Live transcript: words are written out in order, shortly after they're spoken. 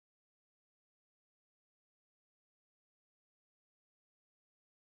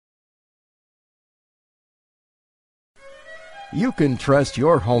You can trust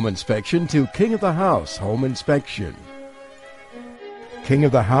your home inspection to King of the House Home Inspection. King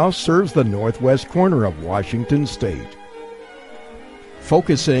of the House serves the northwest corner of Washington State,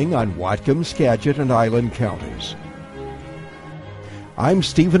 focusing on Whatcom, Skagit, and Island counties. I'm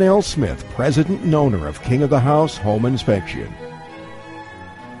Stephen L. Smith, President and owner of King of the House Home Inspection.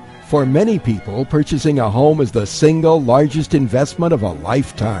 For many people, purchasing a home is the single largest investment of a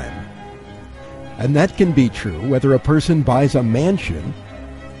lifetime. And that can be true whether a person buys a mansion,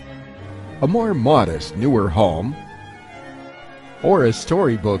 a more modest, newer home, or a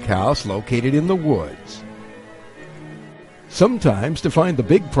storybook house located in the woods. Sometimes, to find the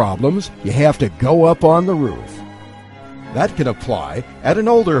big problems, you have to go up on the roof. That can apply at an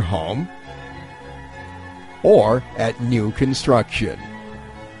older home or at new construction.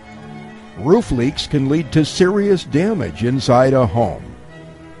 Roof leaks can lead to serious damage inside a home.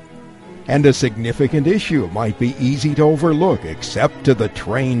 And a significant issue might be easy to overlook except to the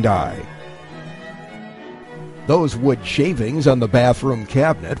trained eye. Those wood shavings on the bathroom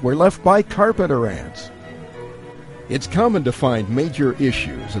cabinet were left by carpenter ants. It's common to find major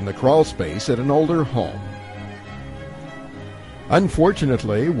issues in the crawl space at an older home.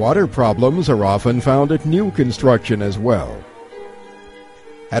 Unfortunately, water problems are often found at new construction as well.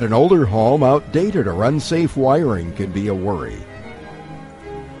 At an older home, outdated or unsafe wiring can be a worry.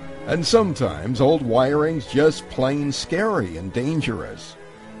 And sometimes old wiring's just plain scary and dangerous.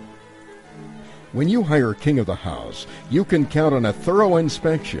 When you hire King of the House, you can count on a thorough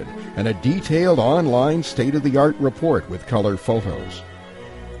inspection and a detailed online state-of-the-art report with color photos.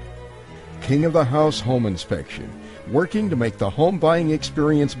 King of the House Home Inspection, working to make the home buying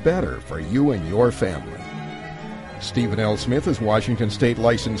experience better for you and your family. Stephen L. Smith is Washington State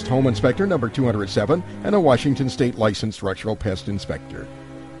Licensed Home Inspector number 207 and a Washington State Licensed Structural Pest Inspector.